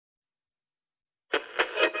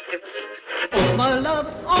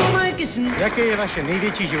Jaké je vaše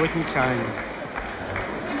největší životní přání?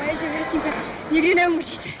 Moje životní přání? Nikdy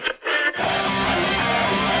neumřít.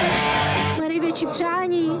 Moje největší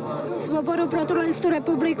přání? Svobodu pro tuhle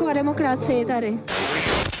republiku a demokracii tady.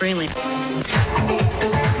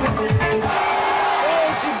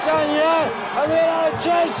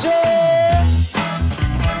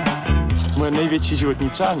 Moje největší životní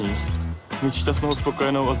přání? Mít šťastnou,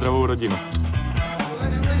 spokojenou a zdravou rodinu.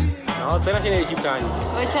 No, co je naše největší přání?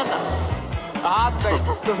 Vojčata.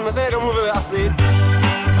 Tak to jsme se nedomluvili asi.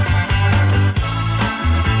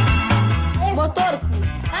 Motorku.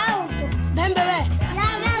 Auto. BMW.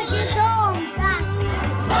 Já velký dom, tak.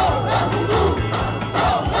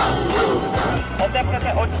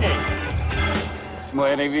 Otevřete oči.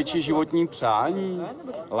 Moje největší životní přání?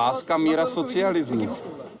 Láska, míra, socialismus.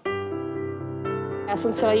 Já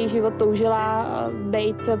jsem celý život toužila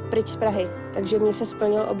být pryč z Prahy, takže mě se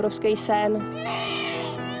splnil obrovský sen.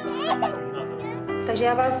 Takže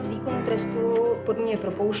já vás z výkonu trestu podmíněně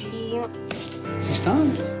propouštím. Jsi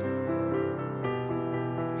tam?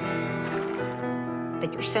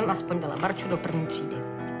 Teď už jsem aspoň dala Barču do první třídy.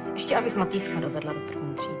 Ještě abych Matýska dovedla do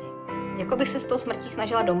první třídy. Jako bych se s tou smrtí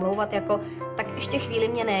snažila domlouvat, tak ještě chvíli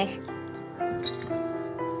mě nech.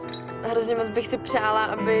 Hrozně moc bych si přála,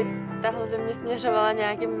 aby tahle země směřovala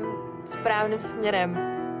nějakým správným směrem.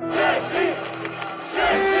 Češi!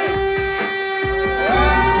 Češi!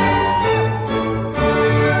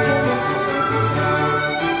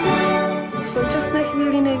 V současné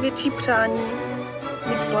chvíli největší přání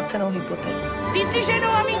mít splacenou hypotéku. Vzít si ženu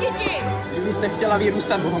a mít děti! Kdybyste chtěla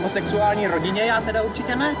vyrůstat v homosexuální rodině, já teda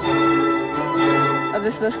určitě ne.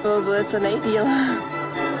 Aby jsme spolu byli co nejdýl.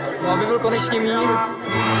 No, aby byl konečně mír.